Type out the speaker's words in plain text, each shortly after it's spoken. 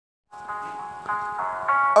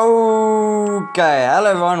Okay,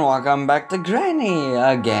 hello everyone, welcome back to Granny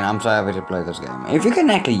again. I'm so happy to play this game. If you can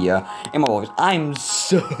actually hear in my voice, I'm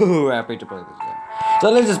so happy to play this game. So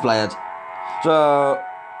let's just play it.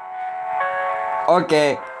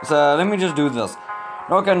 Okay, so let me just do this.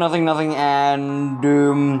 Okay, nothing, and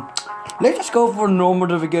let's just go for normal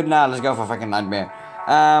difficulty now. Let's go for fucking nightmare.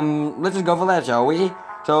 Let's just go for that, shall we?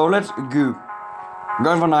 So let's go.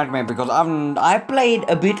 Going for nightmare because I played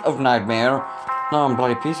a bit of nightmare. No, I'm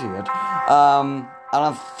bloody PC yet. I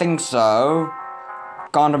don't think so.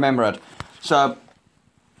 Can't remember it. So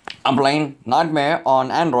I'm playing Nightmare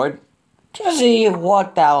on Android to see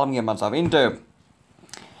what the hell I'm getting myself into.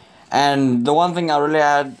 And the one thing I really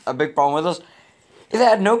had a big problem with this is they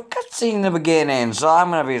had no cutscene in the beginning, so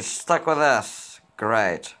I'm gonna be stuck with this.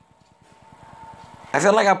 Great. I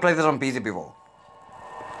feel like I played this on PC before.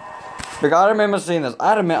 Because I remember seeing this.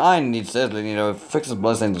 I certainly need to fix this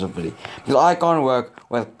blood sensitivity. Because I can't work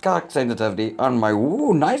with cock sensitivity on my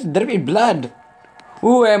nice dirty blood.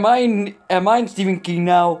 Am I Stephen King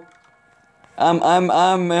now?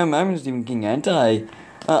 I'm Stephen King, ain't I?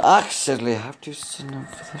 I certainly have to send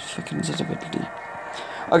up for this fucking sensitivity.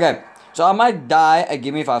 Okay, so I might die.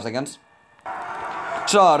 Give me 5 seconds.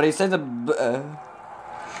 Sorry, says I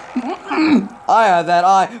heard that.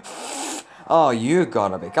 Oh, you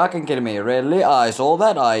gotta be fucking kidding me. Really? I saw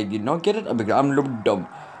that. I did not get it. I'm dumb.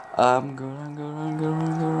 I'm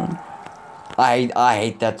gonna run. I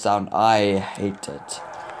hate that sound. I hate it.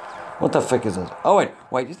 What the fuck is it? Oh,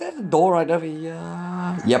 wait. Is that the door right over here?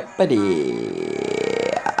 Yep, it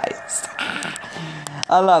is.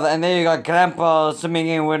 I love it. And there you got Grandpa swimming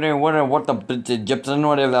in with what the Egyptian,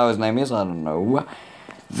 whatever that his name is. I don't know.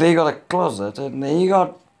 There you got a closet. And then you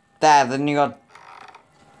got that. Then you got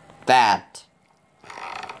that.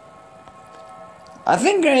 I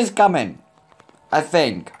think Granny's coming. I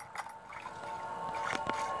think.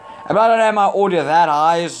 But I don't have my audio that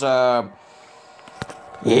high, so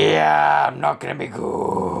yeah, I'm not gonna be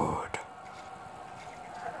good.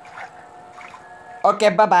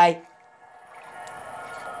 Okay, bye-bye.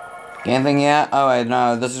 Anything here? Oh wait,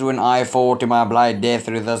 no, this is when I fall to my blind death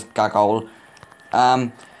through this cockhole.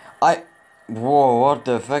 Whoa, what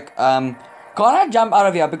the fuck? Can't I jump out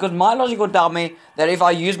of here? Because my logic would tell me that if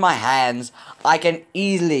I use my hands, I can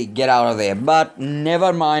easily get out of there. But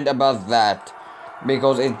never mind about that.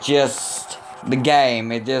 Because it's just the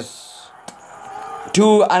game. It's just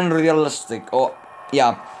too unrealistic. Or,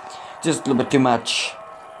 yeah, just a little bit too much.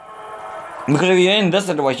 Because if you're in this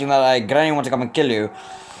situation that Granny wants to come and kill you,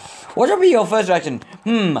 what would be your first reaction?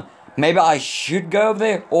 Maybe I should go over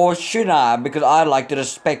there? Or should I? Because I like to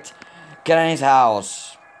respect Granny's house.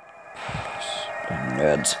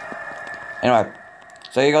 Nerds. Anyway,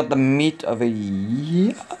 so you got the meat of a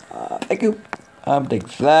thank you. Take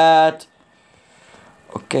that.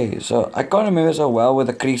 Okay, so I can't remember so well with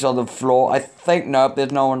the crease on the floor. I think nope,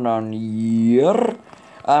 there's no one down here.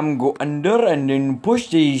 Go under and then push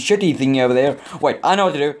the shitty thing over there. Wait, I know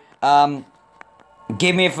what to do.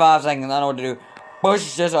 Give me 5 seconds. I know what to do.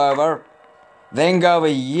 Push this over, then go over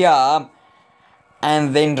here.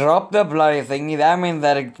 And then drop the bloody thingy. That means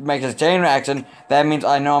that it makes a chain reaction. That means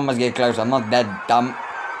I know I must get close. I'm not that dumb.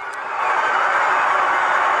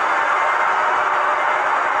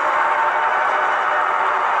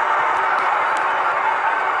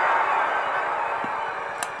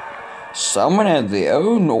 Someone had their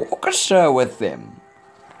own orchestra with them.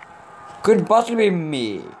 Could possibly be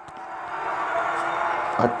me.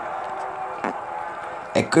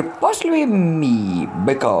 It could possibly be me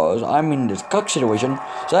because I'm in this cock situation.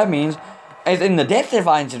 So that means it's in the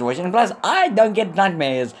death-defying situation. Plus, I don't get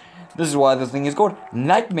nightmares. This is why this thing is called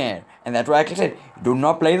Nightmare. And that's why I actually said, do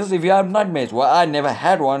not play this if you have nightmares. Well, I never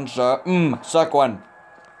had one, so suck one.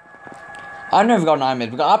 I've never got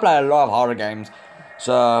nightmares because I play a lot of horror games.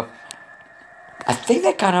 So I think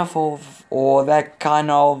they're kind of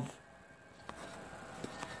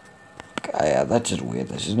yeah, that's just weird.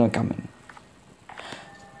 This is not coming.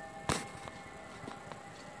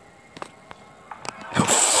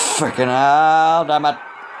 Freaking hell, damn it.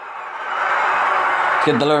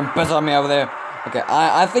 Get the little piss on me over there. Okay,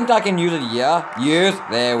 I think I can use it here. Use.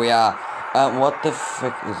 There we are. What the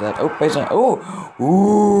frick is that? Oh, patient. Oh,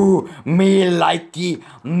 ooh, me like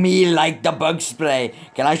the bug spray.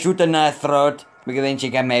 Can I shoot in her throat? Because then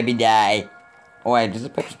she can maybe die. Oh wait, this is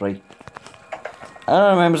pepper spray. I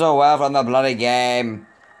don't remember so well from the bloody game.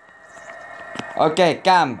 Okay,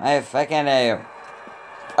 come. I fucking hell.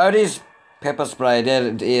 Oh, this pepper spray, there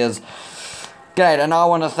it is. Great, and I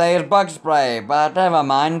want to say it's bug spray, but never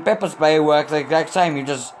mind. Pepper spray works the exact same. You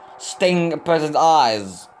just sting a person's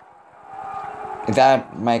eyes. If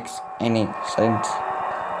that makes any sense.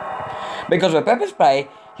 Because with pepper spray,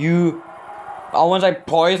 I won't say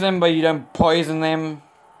poison, but you don't poison them.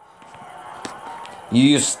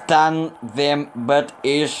 You stun them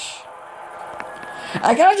but-ish.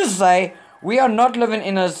 And can I just say, we are not living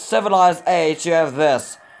in a civilized age to have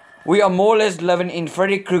this. We are more or less living in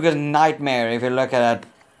Freddy Krueger's nightmare, if you look at it.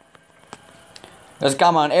 Because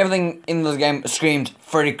come on, everything in this game screams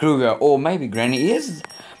Freddy Krueger. Or maybe Granny is.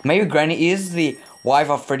 Maybe Granny is the wife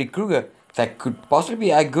of Freddy Krueger. That could possibly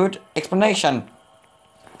be a good explanation.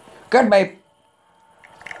 Good, babe.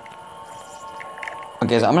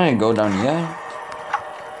 Okay, so I'm gonna go down here.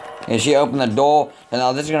 And she opened the door. And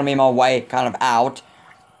now this is gonna be my way kind of out.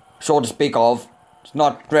 So to speak of. It's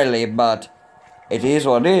not really, but it is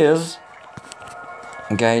what it is.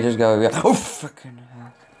 Okay, just go over here. Oh, fucking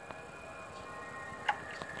hell.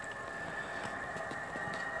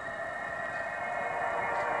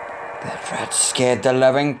 That rat scared the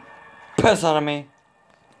living piss out of me.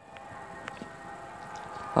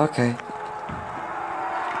 Okay.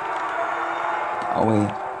 Are we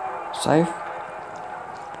safe?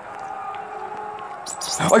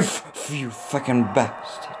 Oh, you fucking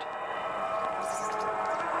bastard.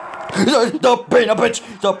 Stop being a bitch!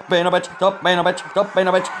 Stop being a bitch! Stop being a bitch! Stop being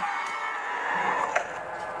a bitch!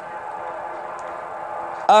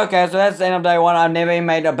 Okay, so that's the end of day one. I've never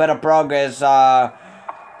made a bit of progress.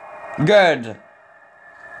 Good.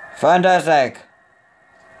 Fantastic.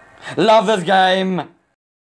 Love this game.